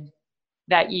that's good.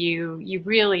 that you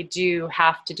really do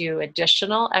have to do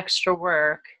additional extra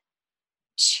work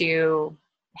to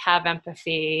have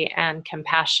empathy and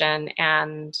compassion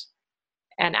and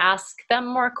ask them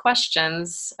more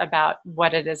questions about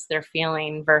what it is they're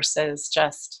feeling versus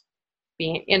just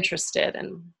being interested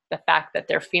in the fact that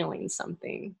they're feeling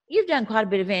something. You've done quite a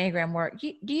bit of Enneagram work.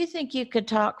 Do you think you could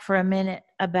talk for a minute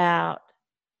about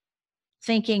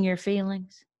thinking your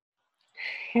feelings?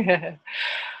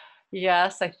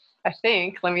 Yes, I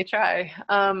think. Let me try.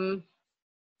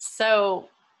 So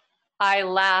I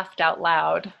laughed out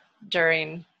loud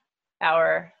during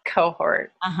our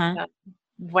cohort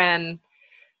when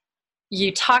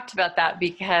you talked about that,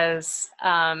 because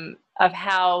of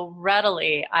how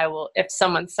readily I will, if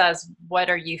someone says, "What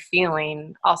are you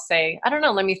feeling?" I'll say, "I don't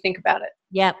know, let me think about it."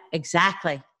 Yep,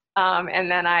 exactly.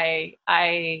 And then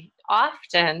I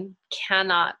often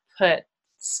cannot put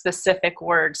specific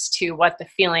words to what the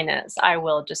feeling is. I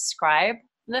will describe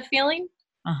the feeling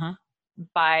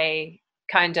by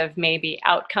kind of maybe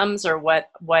outcomes or what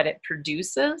it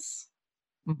produces.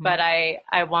 But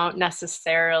I won't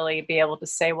necessarily be able to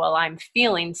say, well, I'm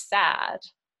feeling sad.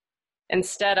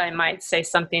 Instead, I might say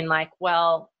something like,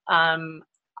 well,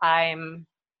 I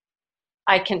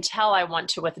can tell I want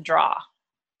to withdraw.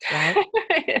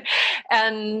 Right.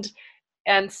 And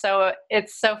so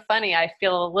it's so funny. I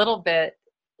feel a little bit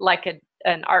like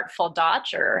an artful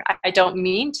dodger. I don't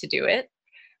mean to do it,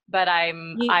 but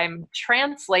I'm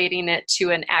translating it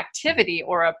to an activity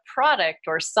or a product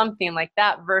or something like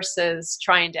that versus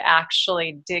trying to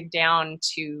actually dig down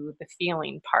to the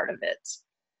feeling part of it.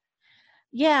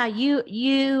 Yeah,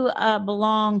 you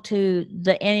belong to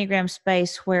the Enneagram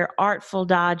space where artful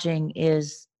dodging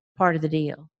is part of the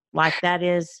deal. Like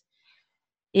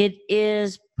it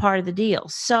is part of the deal.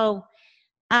 So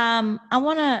I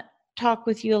want to talk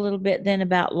with you a little bit then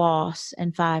about loss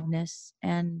and fiveness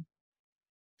and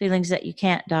feelings that you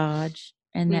can't dodge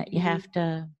and that you have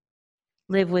to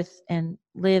live with and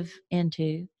live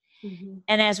into.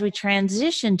 And as we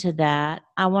transition to that,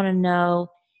 I want to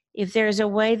know if there's a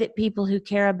way that people who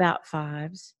care about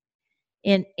fives,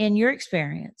 in your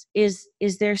experience, is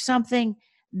there something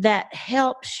that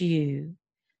helps you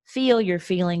feel your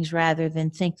feelings rather than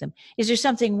think them? Is there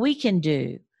something we can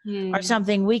do or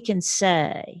something we can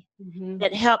say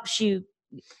that helps you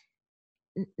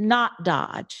not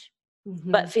dodge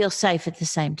but feel safe at the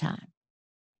same time?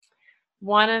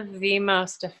 One of the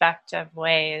most effective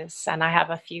ways, and I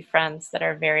have a few friends that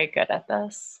are very good at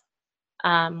this.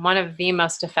 One of the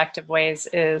most effective ways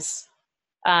is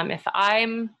if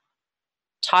I'm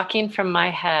talking from my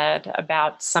head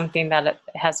about something that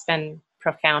has been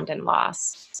profound in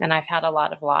loss, and I've had a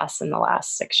lot of loss in the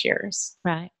last 6 years.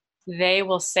 Right. They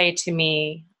will say to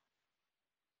me,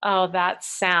 "Oh, that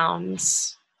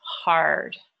sounds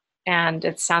hard. And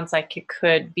it sounds like it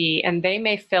could be," and they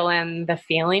may fill in the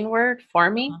feeling word for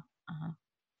me. Uh-huh.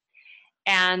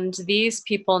 And these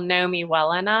people know me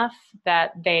well enough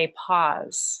that they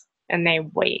pause and they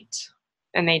wait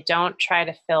and they don't try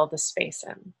to fill the space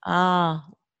in. Oh,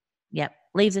 yep.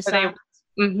 Leave the silence.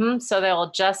 So they'll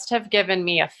just have given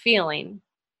me a feeling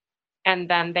and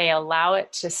then they allow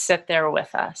it to sit there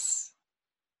with us.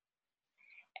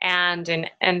 And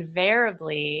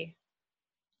invariably,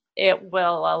 it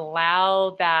will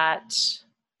allow that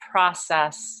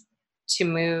process to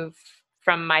move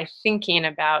from my thinking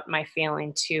about my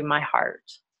feeling to my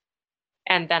heart.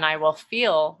 And then I will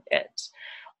feel it.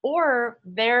 Or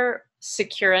they're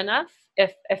secure enough.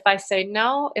 If I say,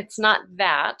 no, it's not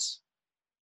that,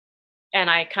 and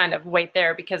I kind of wait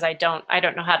there because I don't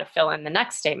know how to fill in the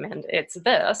next statement. It's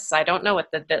this. I don't know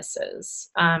what the this is.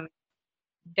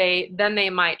 They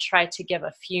might try to give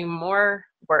a few more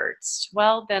words.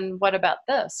 Well, then what about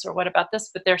this or what about this?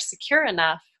 But they're secure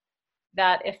enough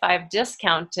that if I've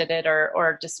discounted it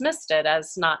or dismissed it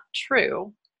as not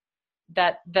true,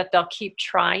 that they'll keep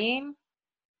trying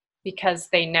because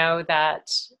they know that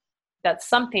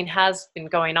something has been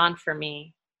going on for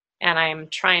me and I'm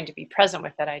trying to be present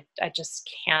with it. I just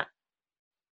can't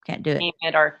do it. name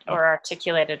it or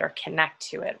articulate it or connect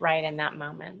to it right in that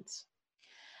moment.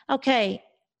 Okay.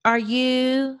 Are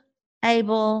you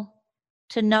able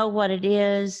to know what it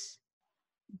is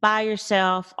by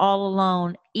yourself, all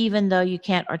alone, even though you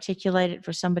can't articulate it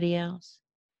for somebody else?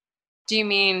 Do you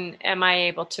mean, am I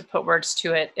able to put words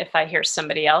to it if I hear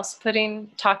somebody else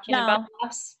talking about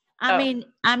loss? I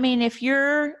mean, if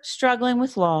you're struggling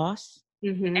with loss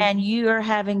and you are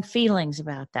having feelings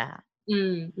about that,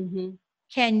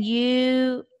 can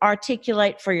you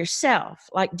articulate for yourself?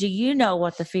 Like, do you know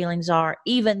what the feelings are,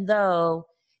 even though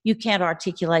you can't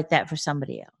articulate that for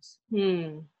somebody else?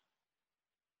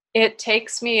 It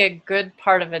takes me a good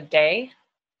part of a day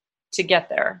to get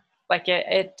there. Like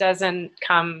it doesn't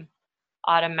come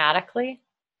automatically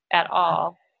at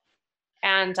all.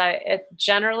 And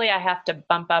generally I have to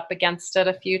bump up against it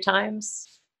a few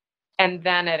times and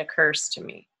then it occurs to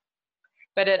me.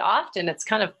 But it's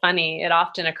kind of funny. It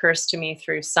often occurs to me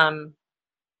through some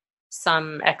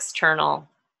external,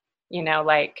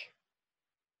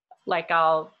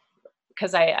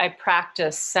 because I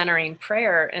practice centering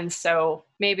prayer. And so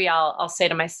maybe I'll say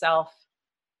to myself,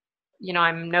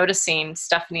 I'm noticing,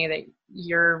 Stephanie, that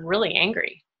you're really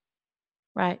angry.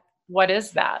 Right. What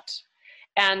is that?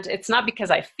 And it's not because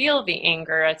I feel the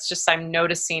anger. It's just I'm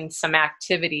noticing some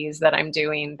activities that I'm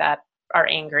doing that are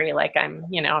angry. Like I'm,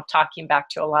 talking back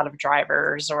to a lot of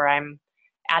drivers, or I'm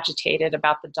agitated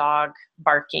about the dog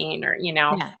barking, or,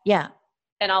 Yeah.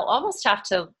 And I'll almost have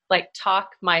to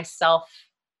talk myself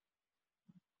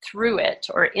through it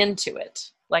or into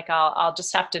it. Like I'll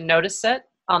just have to notice it.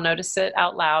 I'll notice it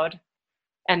out loud.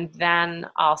 And then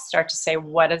I'll start to say,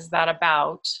 what is that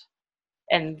about?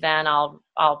 And then I'll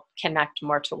connect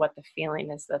more to what the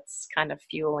feeling is that's kind of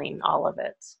fueling all of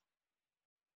it.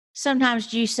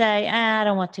 Sometimes you say, I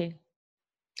don't want to.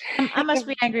 I must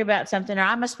be angry about something, or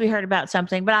I must be hurt about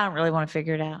something, but I don't really want to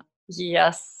figure it out.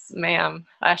 Yes, ma'am.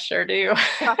 I sure do.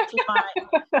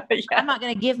 I'm not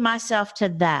going to give myself to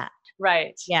that.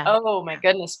 Right. Yeah. Oh my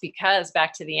goodness, because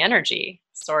back to the energy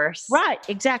source. Right.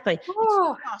 Exactly. It's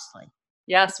too costly.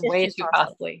 Yes, way too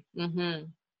costly.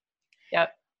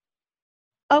 Yep.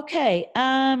 Okay.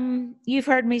 You've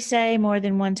heard me say more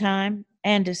than one time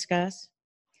and discuss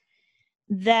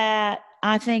that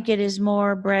I think it is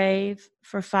more brave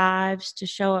for 5s to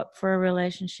show up for a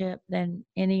relationship than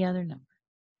any other number.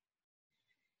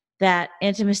 That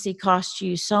intimacy costs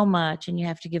you so much and you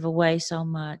have to give away so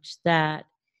much that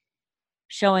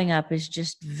showing up is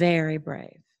just very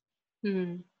brave.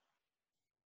 Mm.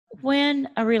 When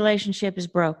a relationship is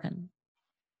broken,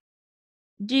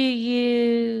 do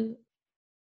you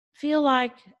feel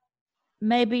like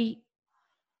maybe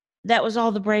that was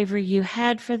all the bravery you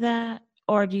had for that?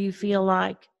 Or do you feel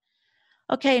like,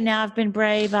 okay, now I've been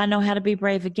brave, I know how to be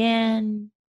brave again?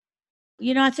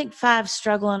 I think 5s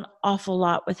struggle an awful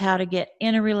lot with how to get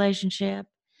in a relationship,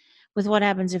 with what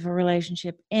happens if a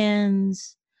relationship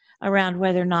ends, around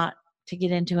whether or not to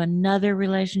get into another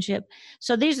relationship.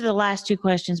 So these are the last 2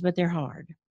 questions, but they're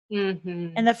hard. Mm-hmm.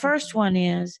 And the first one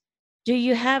is, do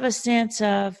you have a sense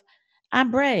of,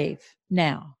 I'm brave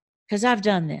now because I've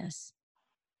done this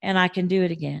and I can do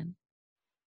it again?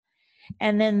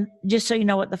 And then just so you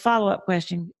know what the follow-up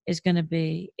question is going to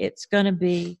be, it's going to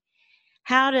be,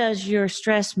 how does your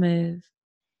stress move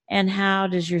and how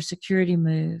does your security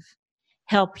move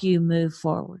help you move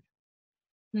forward?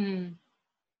 Mm.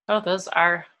 Oh, those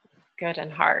are good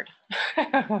and hard.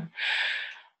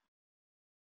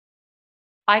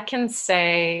 I can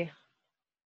say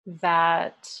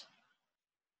that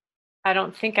I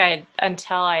don't think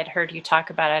until I'd heard you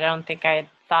talk about it, I don't think I had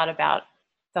thought about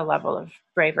the level of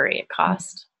bravery it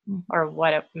cost or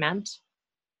what it meant.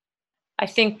 I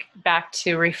think back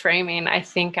to reframing, I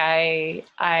think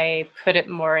I put it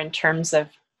more in terms of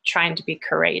trying to be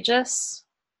courageous,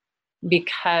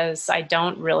 because I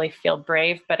don't really feel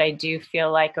brave, but I do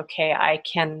feel like, okay, I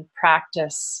can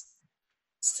practice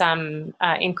some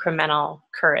incremental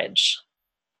courage.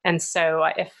 And so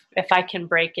if I can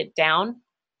break it down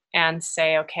and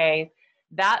say, okay,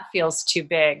 that feels too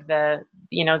big. The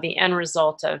end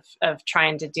result of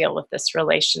trying to deal with this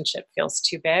relationship feels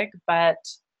too big. But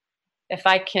if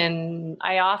I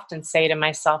often say to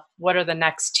myself, what are the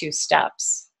next 2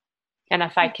 steps? And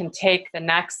if I can take the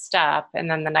next step and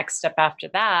then the next step after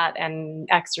that and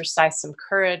exercise some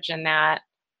courage in that,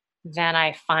 then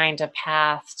I find a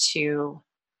path to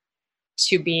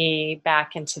be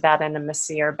back into that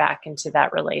intimacy or back into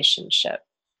that relationship.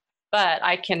 But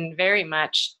I can very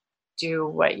much do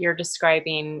what you're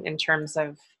describing in terms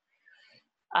of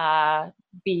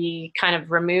be kind of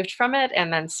removed from it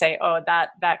and then say, oh,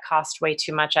 that cost way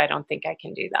too much. I don't think I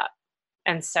can do that.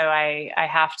 And so I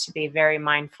have to be very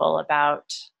mindful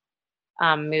about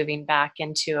moving back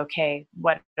into, okay,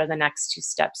 what are the next 2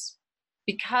 steps?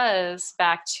 Because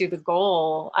back to the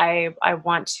goal, I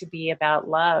want to be about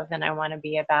love, and I want to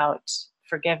be about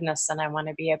forgiveness, and I want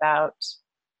to be about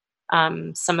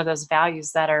some of those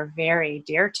values that are very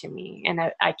dear to me. And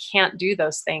I can't do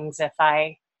those things if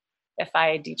I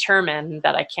determine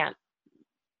that I can't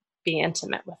be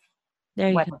intimate with There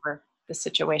you go. whatever the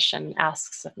situation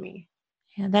asks of me.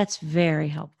 Yeah, that's very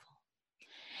helpful.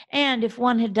 And if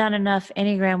one had done enough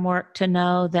Enneagram work to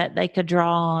know that they could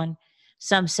draw on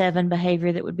some 7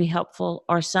 behavior that would be helpful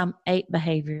or some 8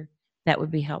 behavior that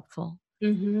would be helpful,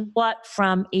 Mm-hmm. what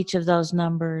from each of those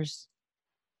numbers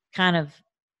kind of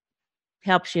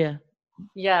helps you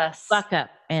Yes. buck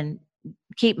up and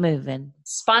keep moving?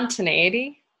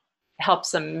 Spontaneity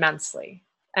helps immensely.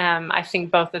 I think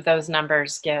both of those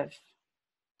numbers give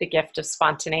the gift of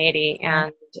spontaneity,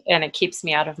 and it keeps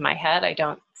me out of my head. I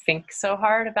don't think so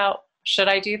hard about, should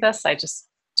I do this? I just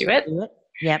do it.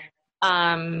 Yep.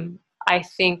 I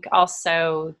think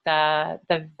also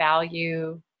the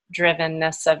value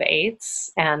drivenness of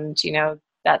 8s, and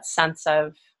that sense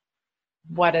of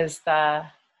what is the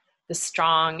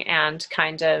strong and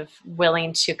kind of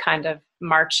willing to kind of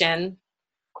march in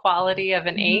quality of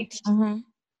an 8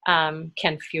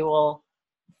 can fuel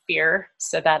fear,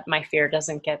 so that my fear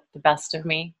doesn't get the best of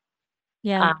me.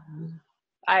 Yeah.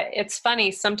 It's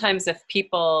funny, sometimes if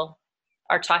people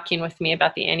are talking with me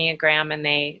about the Enneagram and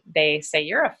they say,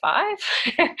 you're a 5,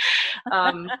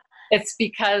 it's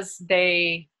because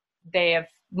they have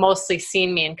mostly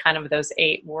seen me in kind of those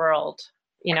 8 world,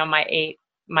 my eight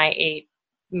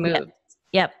moves.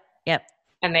 Yep.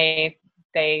 And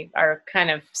they are kind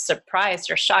of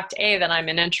surprised or shocked, A, that I'm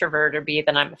an introvert, or B,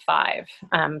 that I'm a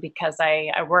 5, because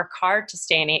I work hard to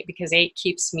stay an 8, because 8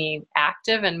 keeps me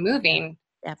active and moving.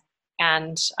 Yep.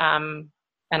 And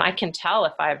I can tell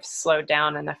if I've slowed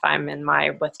down and if I'm in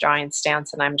my withdrawing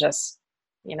stance and I'm just,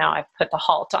 I've put the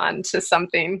halt on to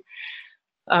something.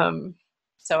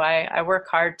 So I work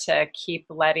hard to keep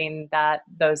letting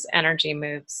those energy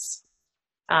moves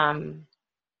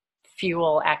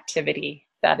fuel activity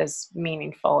that is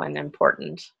meaningful and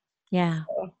important. Yeah.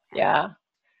 So, yeah.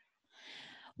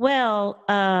 Well,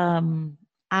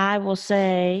 I will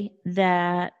say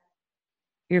that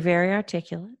you're very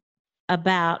articulate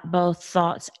about both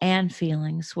thoughts and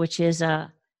feelings, which is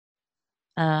a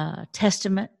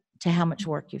testament to how much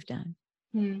work you've done.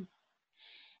 Hmm.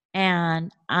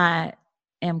 And I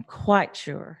am quite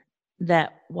sure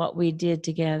that what we did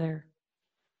together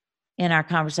in our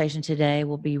conversation today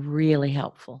will be really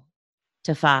helpful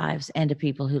to fives and to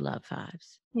people who love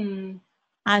fives. Hmm.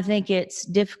 I think it's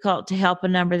difficult to help a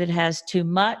number that has too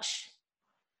much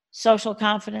social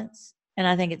confidence, and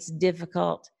I think it's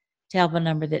difficult to help a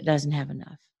number that doesn't have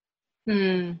enough.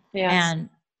 Yes. And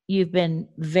you've been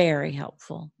very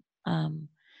helpful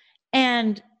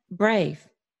and brave.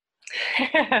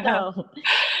 So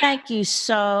thank you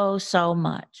so, so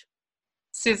much.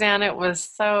 Suzanne, it was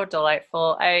so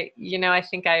delightful. I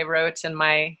think I wrote in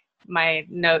my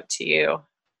note to you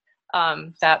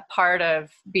that part of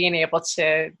being able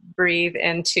to breathe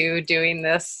into doing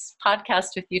this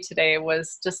podcast with you today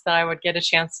was just that I would get a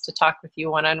chance to talk with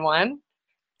you one-on-one.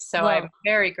 So I'm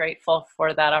very grateful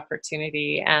for that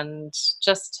opportunity and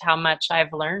just how much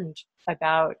I've learned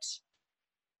about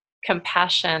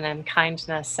compassion and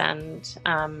kindness and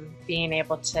being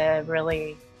able to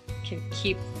really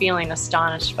keep feeling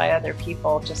astonished by other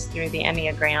people just through the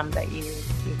Enneagram that you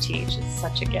teach. It's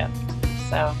such a gift.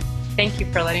 So thank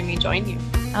you for letting me join you.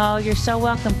 Oh, you're so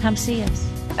welcome. Come see us.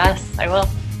 Yes, I will.